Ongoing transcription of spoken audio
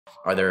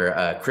Are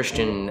there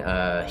Christian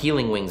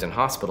healing wings in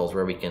hospitals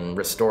where we can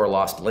restore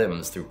lost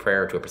limbs through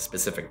prayer to a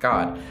specific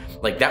God?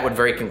 Like, that would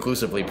very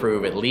conclusively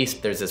prove at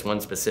least there's this one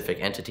specific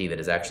entity that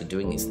is actually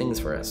doing these things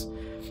for us.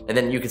 And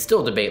then you could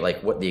still debate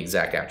like what the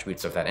exact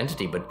attributes of that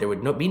entity, but there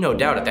would be no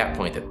doubt at that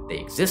point that they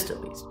exist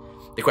at least.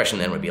 The question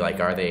then would be like,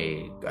 are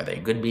they a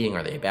good being?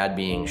 Are they a bad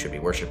being? Should we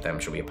worship them?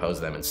 Should we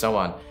oppose them? And so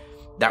on.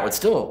 That would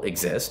still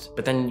exist,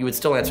 but then you would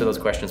still answer those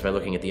questions by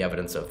looking at the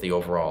evidence of the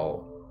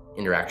overall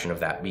interaction of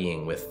that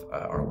being with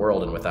our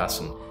world and with us,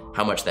 and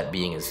how much that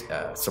being is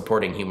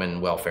supporting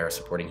human welfare,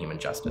 supporting human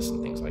justice,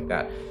 and things like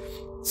that.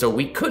 So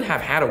we could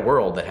have had a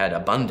world that had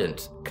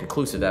abundant,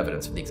 conclusive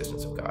evidence of the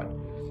existence of God.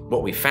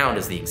 What we found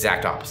is the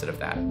exact opposite of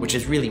that, which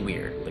is really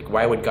weird. Like,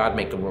 why would God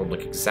make the world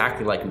look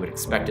exactly like we would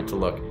expect it to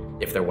look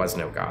if there was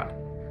no God?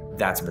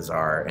 That's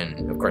bizarre,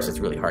 and of course it's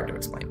really hard to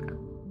explain that.